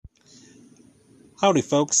Howdy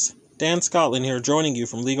folks, Dan Scotland here joining you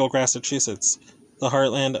from Legal, Massachusetts, the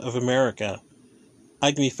heartland of America.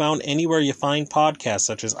 I can be found anywhere you find podcasts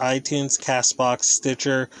such as iTunes, Castbox,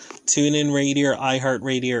 Stitcher, TuneIn Radio,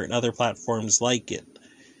 iHeartRadio, and other platforms like it.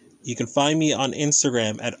 You can find me on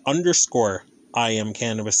Instagram at _I am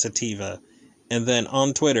Cannabis Sativa, and then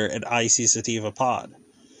on Twitter at IC Sativa Pod.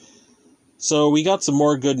 So we got some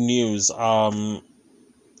more good news.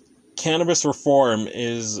 Cannabis reform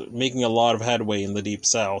is making a lot of headway in the Deep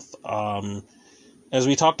South. As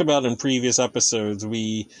we talked about in previous episodes,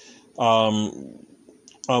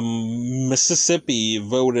 Mississippi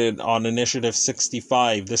voted on Initiative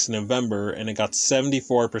 65 this November, and it got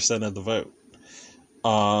 74% of the vote.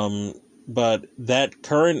 But that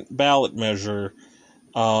current ballot measure,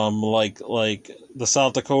 like the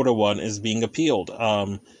South Dakota one, is being appealed.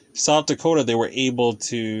 South Dakota, they were able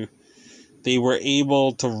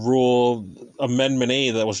to rule Amendment A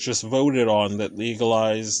that was just voted on that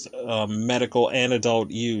legalized medical and adult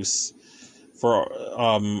use for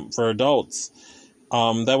adults.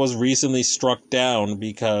 That was recently struck down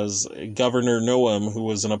because Governor Noem, who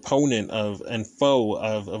was an opponent of and foe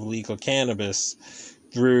of legal cannabis,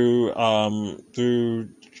 through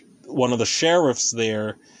one of the sheriffs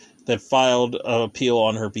there that filed an appeal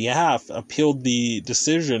on her behalf, appealed the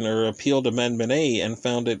decision or appealed Amendment A and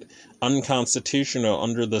found it unconstitutional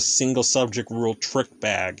under the single subject rule trick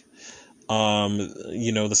bag.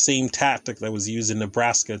 The same tactic that was used in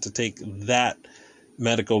Nebraska to take that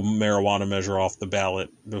medical marijuana measure off the ballot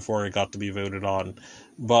before it got to be voted on.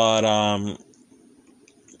 But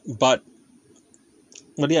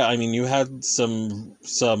yeah, I mean, you had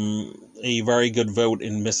a very good vote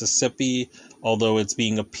in Mississippi, although it's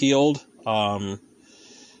being appealed.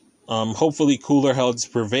 Hopefully cooler heads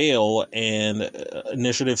prevail and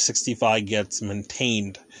Initiative 65 gets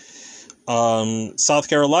maintained. South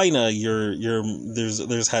Carolina,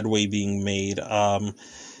 there's headway being made.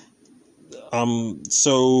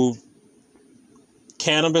 So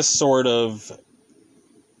cannabis sort of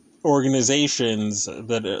organizations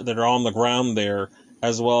that are on the ground there,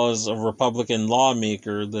 as well as a Republican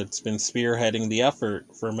lawmaker that's been spearheading the effort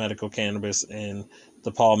for medical cannabis in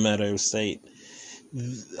the Palmetto State.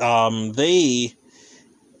 They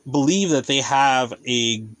believe that they have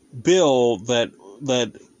a bill that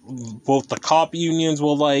both the cop unions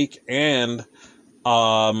will like and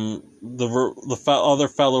the other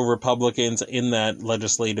fellow Republicans in that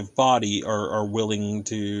legislative body are willing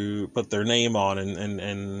to put their name on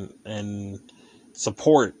and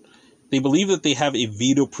support. They believe that they have a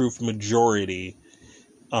veto-proof majority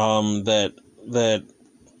that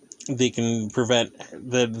they can prevent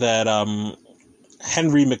that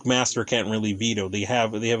Henry McMaster can't really veto. They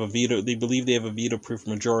have a veto. They believe they have a veto-proof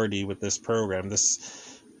majority with this program.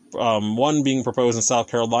 This one being proposed in South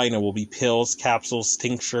Carolina will be pills, capsules,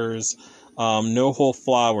 tinctures, no whole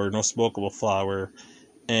flower, no smokable flower,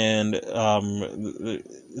 and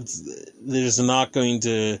there's not going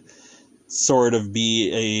to sort of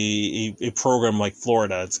be a program like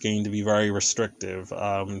Florida. It's going to be very restrictive.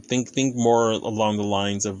 Think more along the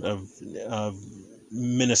lines of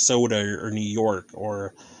Minnesota or New York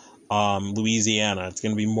or Louisiana. It's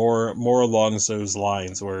going to be more along those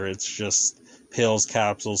lines where it's just pills,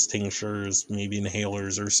 capsules, tinctures, maybe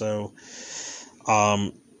inhalers or so.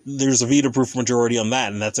 There's a veto-proof majority on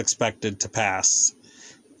that, and that's expected to pass.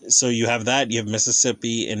 So you have that, you have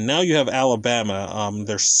Mississippi, and now you have Alabama.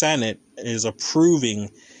 Their Senate is approving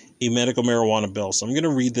a medical marijuana bill. So I'm going to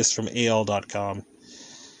read this from AL.com.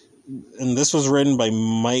 And this was written by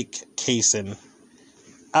Mike Kaysen.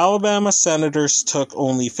 Alabama senators took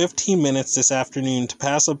only 15 minutes this afternoon to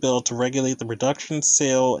pass a bill to regulate the production,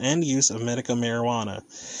 sale, and use of medical marijuana.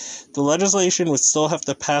 The legislation would still have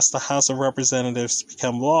to pass the House of Representatives to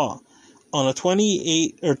become law. On a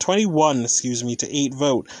 21 to 8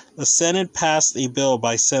 vote, the Senate passed a bill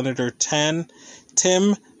by Senator Tim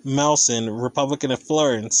Melson, Republican of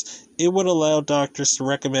Florence. It would allow doctors to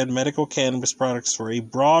recommend medical cannabis products for a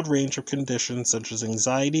broad range of conditions such as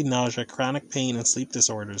anxiety, nausea, chronic pain, and sleep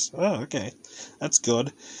disorders. Oh, okay. That's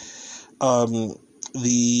good.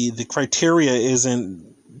 The criteria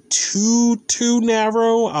isn't too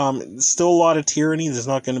narrow. Still a lot of tyranny. There's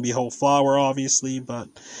not going to be whole flower, obviously, but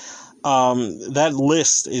that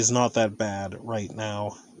list is not that bad right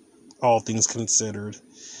now, all things considered.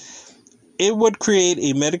 It would create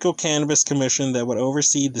a medical cannabis commission that would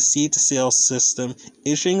oversee the seed-to-sale system,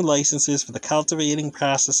 issuing licenses for the cultivating,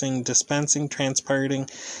 processing, dispensing, transporting,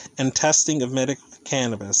 and testing of medical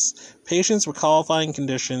cannabis. Patients with qualifying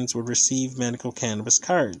conditions would receive medical cannabis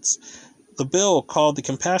cards. The bill, called the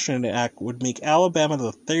Compassionate Act, would make Alabama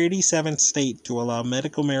the 37th state to allow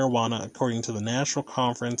medical marijuana, according to the National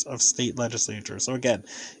Conference of State Legislatures. So again,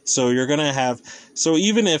 you're going to have,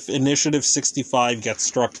 even if Initiative 65 gets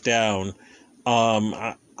struck down,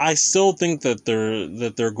 I still think that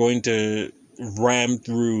they're going to ram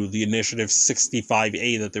through the Initiative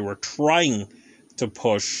 65A that they were trying to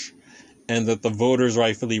push, and that the voters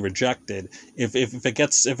rightfully rejected.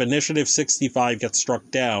 If Initiative 65 gets struck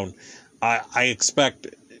down, I expect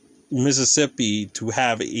Mississippi to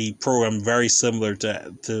have a program very similar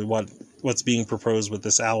to what's being proposed with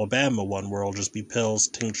this Alabama one, where it'll just be pills,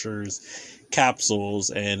 tinctures,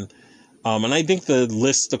 capsules, and I think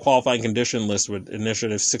the qualifying condition list with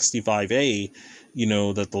Initiative 65A,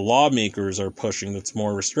 that the lawmakers are pushing, that's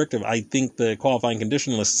more restrictive. I think the qualifying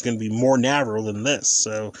condition list is going to be more narrow than this.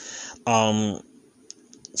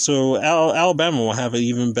 So Alabama will have an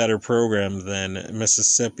even better program than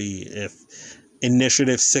Mississippi if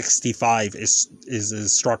Initiative 65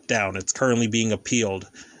 is struck down. It's currently being appealed,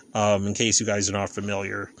 in case you guys are not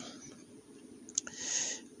familiar.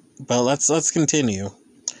 But let's continue.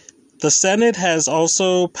 The Senate has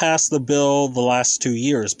also passed the bill the last 2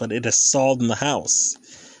 years, but it has stalled in the House.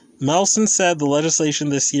 Melson said the legislation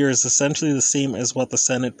this year is essentially the same as what the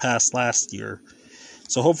Senate passed last year.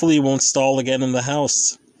 So hopefully it won't stall again in the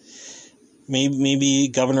House. Maybe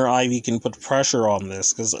Governor Ivey can put pressure on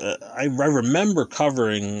this, because I remember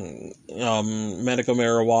covering medical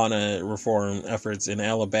marijuana reform efforts in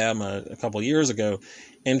Alabama a couple of years ago,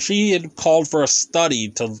 and she had called for a study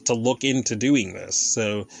to look into doing this.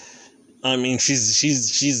 So, I mean,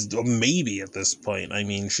 she's a maybe at this point. I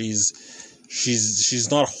mean, she does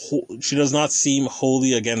not seem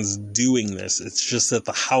wholly against doing this. It's just that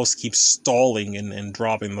the House keeps stalling and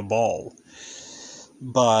dropping the ball.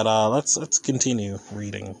 But let's continue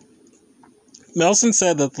reading. Melson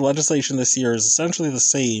said that the legislation this year is essentially the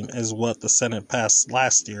same as what the Senate passed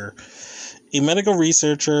last year. A medical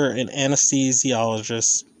researcher and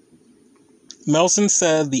anesthesiologist, Melson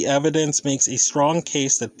said the evidence makes a strong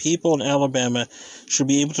case that people in Alabama should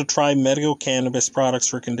be able to try medical cannabis products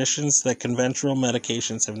for conditions that conventional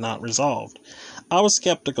medications have not resolved. I was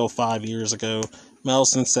skeptical 5 years ago,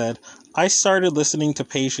 Melson said. I started listening to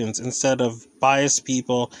patients instead of biased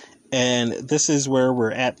people, and this is where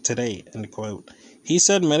we're at today, end quote. He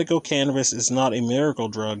said medical cannabis is not a miracle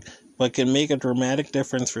drug, but can make a dramatic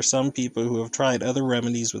difference for some people who have tried other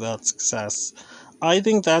remedies without success. I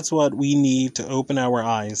think that's what we need to open our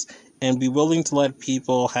eyes and be willing to let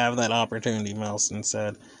people have that opportunity, Melson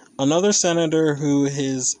said. Another senator who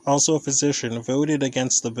is also a physician voted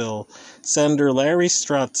against the bill. Senator Larry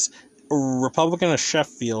Strutz, a Republican of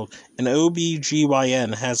Sheffield, an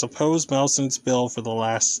OBGYN, has opposed Melson's bill for the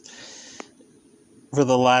last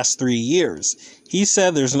 3 years. He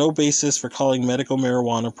said there's no basis for calling medical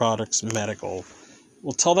marijuana products medical.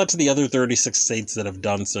 Well, tell that to the other 36 states that have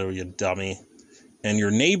done so, you dummy. And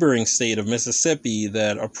your neighboring state of Mississippi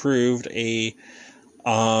that approved a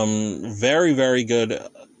very, very good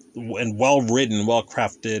and well-written,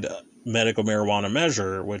 well-crafted medical marijuana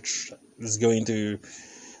measure, which is going to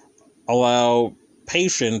allow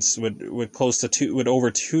patients with close to 2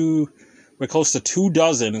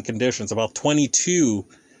 dozen conditions, about 22,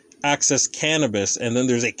 access cannabis, and then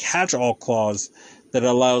there's a catch-all clause that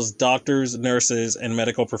allows doctors, nurses, and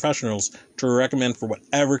medical professionals to recommend for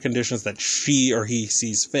whatever conditions that she or he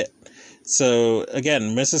sees fit. So,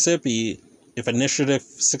 again, Mississippi, if Initiative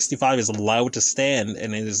 65 is allowed to stand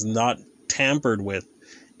and it is not tampered with,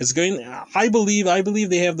 it's going. I believe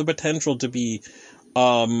they have the potential to be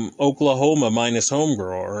Oklahoma minus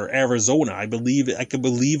Homegirl, or Arizona. I can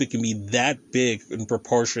believe it can be that big in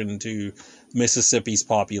proportion to Mississippi's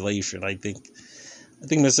population. I think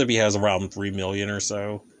Mississippi has around 3 million or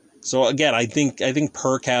so. So again, I think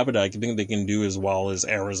per capita, I think they can do as well as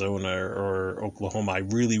Arizona or Oklahoma. I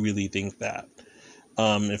really, really think that.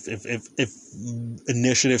 If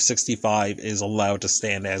Initiative 65 is allowed to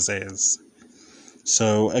stand as is.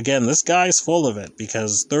 So again, this guy's full of it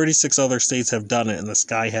because 36 other states have done it and the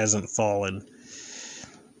sky hasn't fallen.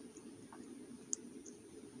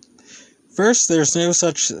 First, there's no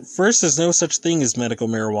such thing as medical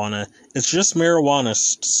marijuana. It's just marijuana,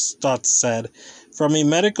 Stutz said. From a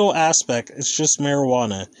medical aspect, it's just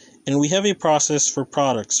marijuana. And we have a process for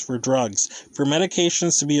products, for drugs, for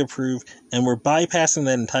medications to be approved, and we're bypassing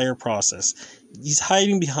that entire process. He's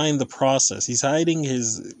hiding behind the process. He's hiding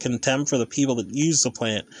his contempt for the people that use the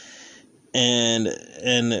plant.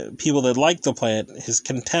 and people that like the plant, his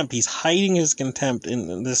contempt, he's hiding his contempt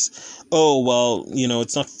in this, oh, well,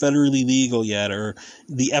 it's not federally legal yet, or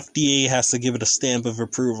the FDA has to give it a stamp of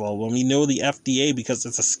approval. When we know the FDA, because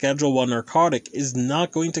it's a Schedule 1 narcotic, is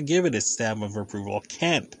not going to give it a stamp of approval.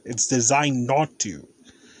 Can't. It's designed not to.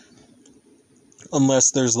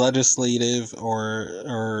 Unless there's legislative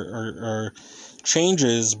or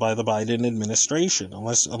changes by the Biden administration.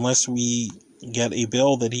 Unless we get a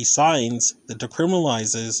bill that he signs that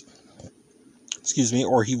decriminalizes,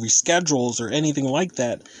 or he reschedules or anything like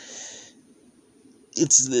that,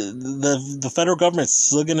 it's the federal government's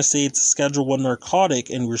still going to say it's a Schedule 1 narcotic,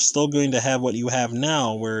 and we're still going to have what you have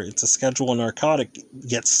now, where it's a Schedule 1 narcotic,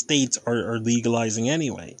 yet states are legalizing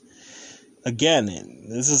anyway. Again,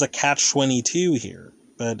 this is a catch-22 here.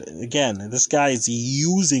 But again, this guy is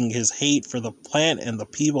using his hate for the plant and the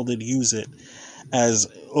people that use it as,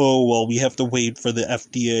 oh, well, we have to wait for the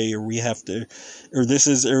FDA, or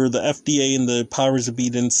the FDA and the powers that be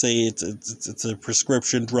didn't say it's a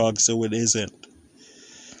prescription drug, so it isn't.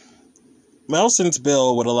 Melson's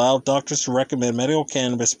bill would allow doctors to recommend medical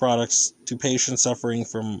cannabis products to patients suffering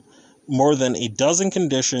from more than a dozen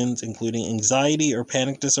conditions, including anxiety or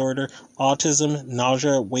panic disorder, autism,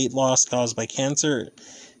 nausea, weight loss caused by cancer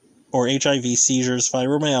or HIV, seizures,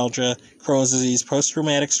 fibromyalgia, Crohn's disease,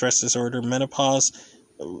 post-traumatic stress disorder, menopause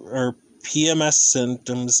or PMS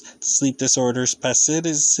symptoms, sleep disorders,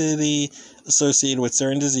 spasticity associated with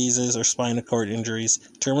certain diseases or spinal cord injuries,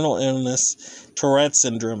 terminal illness, Tourette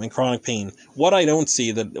syndrome, and chronic pain. What I don't see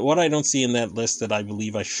in that list that I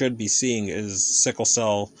believe I should be seeing is sickle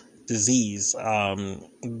cell disease.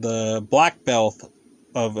 The black belt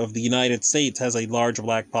of the United States has a large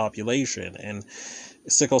black population, and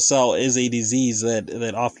sickle cell is a disease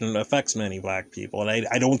that often affects many black people, and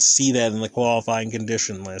I don't see that in the qualifying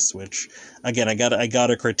condition list, which again I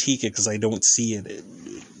gotta critique it because I don't see it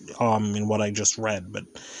in what I just read. But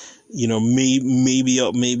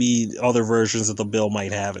maybe other versions of the bill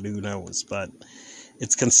might have it, who knows, but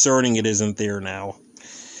it's concerning it isn't there now.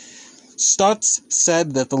 Stutz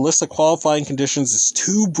said that the list of qualifying conditions is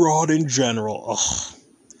too broad in general. Ugh.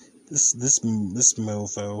 This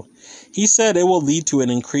mofo. He said it will lead to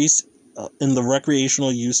an increase in the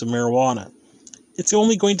recreational use of marijuana. It's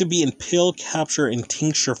only going to be in pill, capsule, and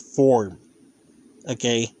tincture form.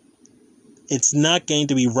 Okay? It's not going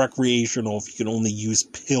to be recreational if you can only use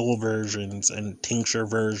pill versions and tincture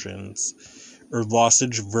versions or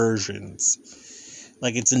lozenge versions.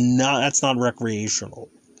 That's not recreational.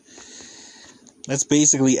 That's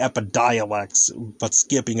basically Epidiolex, but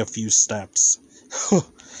skipping a few steps.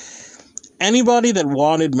 Anybody that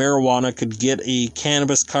wanted marijuana could get a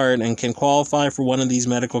cannabis card and can qualify for one of these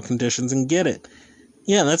medical conditions and get it.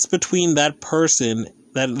 Yeah, that's between that person,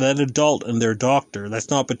 that adult, and their doctor. That's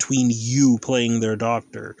not between you playing their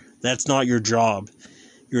doctor. That's not your job.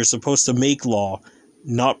 You're supposed to make law,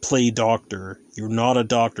 not play doctor. You're not a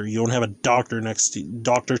doctor. You don't have a doctor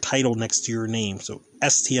title next to your name. So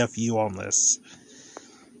STFU on this.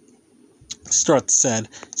 Strutz said,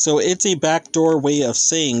 so it's a backdoor way of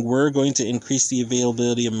saying we're going to increase the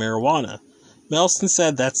availability of marijuana. Melson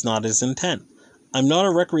said that's not his intent. I'm not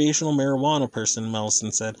a recreational marijuana person,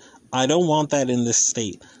 Melson said. I don't want that in this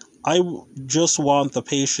state. I just want the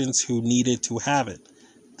patients who need it to have it.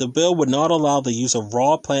 The bill would not allow the use of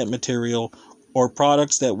raw plant material or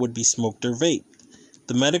products that would be smoked or vaped.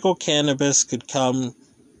 The medical cannabis could come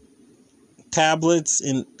in tablets,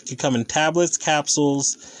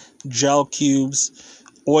 capsules, gel cubes,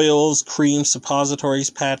 oils, creams,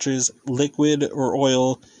 suppositories, patches, liquid or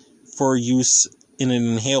oil for use in an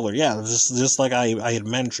inhaler. Yeah, just like I had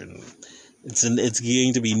mentioned. It's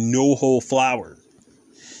going to be no whole flower,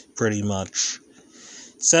 pretty much.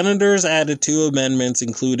 Senators added 2 amendments,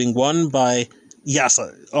 including one by... Yes,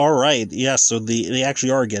 alright, yes, so they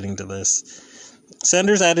actually are getting to this.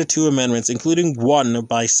 Senators added 2 amendments, including one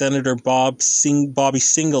by Senator Bobby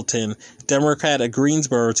Singleton, Democrat at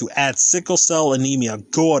Greensboro, to add sickle cell anemia,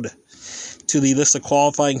 good, to the list of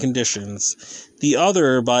qualifying conditions. The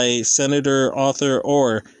other by Senator Arthur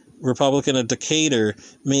Orr, Republican of Decatur,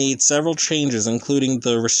 made several changes, including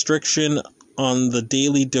the restriction on the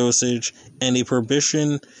daily dosage and a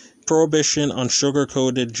prohibition on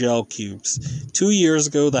sugar-coated gel cubes. 2 years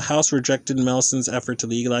ago, the House rejected Melson's effort to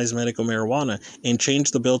legalize medical marijuana and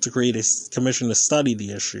changed the bill to create a commission to study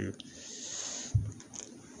the issue.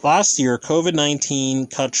 Last year,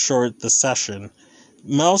 COVID-19 cut short the session.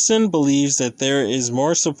 Melson believes that there is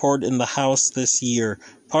more support in the House this year,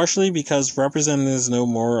 partially because representatives know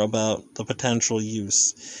more about the potential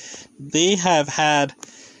use. They have had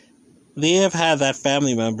They have had that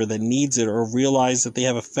family member that needs it or realize that they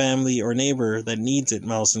have a family or neighbor that needs it,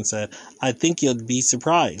 Mellison said. I think you'll be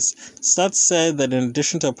surprised. Stutz said that in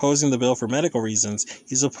addition to opposing the bill for medical reasons,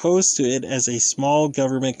 he's opposed to it as a small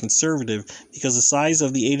government conservative because the size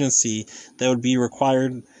of the agency that would be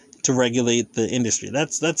required to regulate the industry.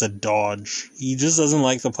 That's a dodge. He just doesn't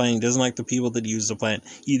like the plant. He doesn't like the people that use the plant.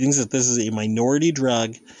 He thinks that this is a minority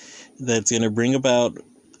drug that's going to bring about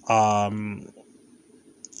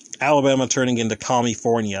Alabama turning into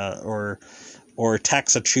California or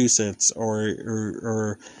Massachusetts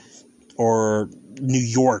or New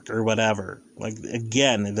York or whatever. Like,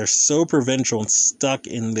 again, they're so provincial and stuck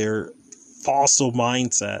in their fossil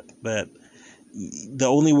mindset that the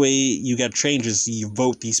only way you get change is you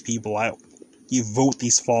vote these people out. You vote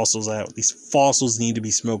these fossils out. These fossils need to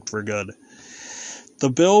be smoked for good. The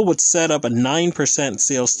bill would set up a 9%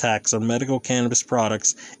 sales tax on medical cannabis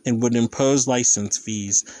products and would impose license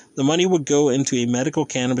fees. The money would go into a medical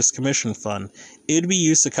cannabis commission fund. It would be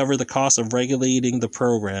used to cover the cost of regulating the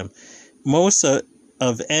program. Most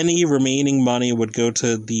of any remaining money would go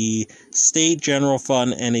to the State General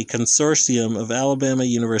Fund and a consortium of Alabama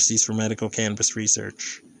universities for medical cannabis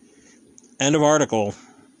research. End of article.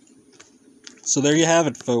 So there you have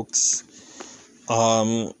it, folks.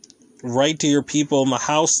 Write to your people in the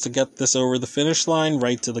House to get this over the finish line.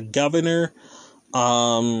 Write to the governor.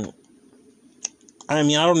 I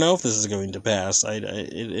don't know if this is going to pass.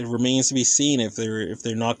 It remains to be seen if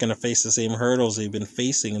they're not going to face the same hurdles they've been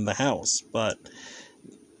facing in the House. But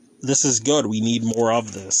this is good. We need more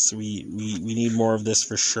of this. We need more of this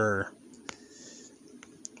for sure.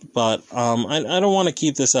 But I don't want to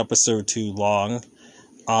keep this episode too long.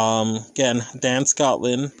 Again, Dan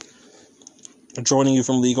Scotland, joining you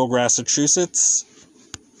from Legal, Massachusetts.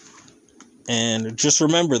 And just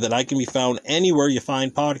remember that I can be found anywhere you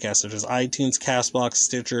find podcasts, such as iTunes, CastBox,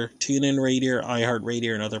 Stitcher, TuneIn Radio,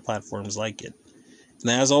 iHeartRadio, and other platforms like it.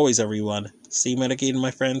 And as always, everyone, stay medicated,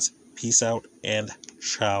 my friends. Peace out and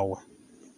ciao.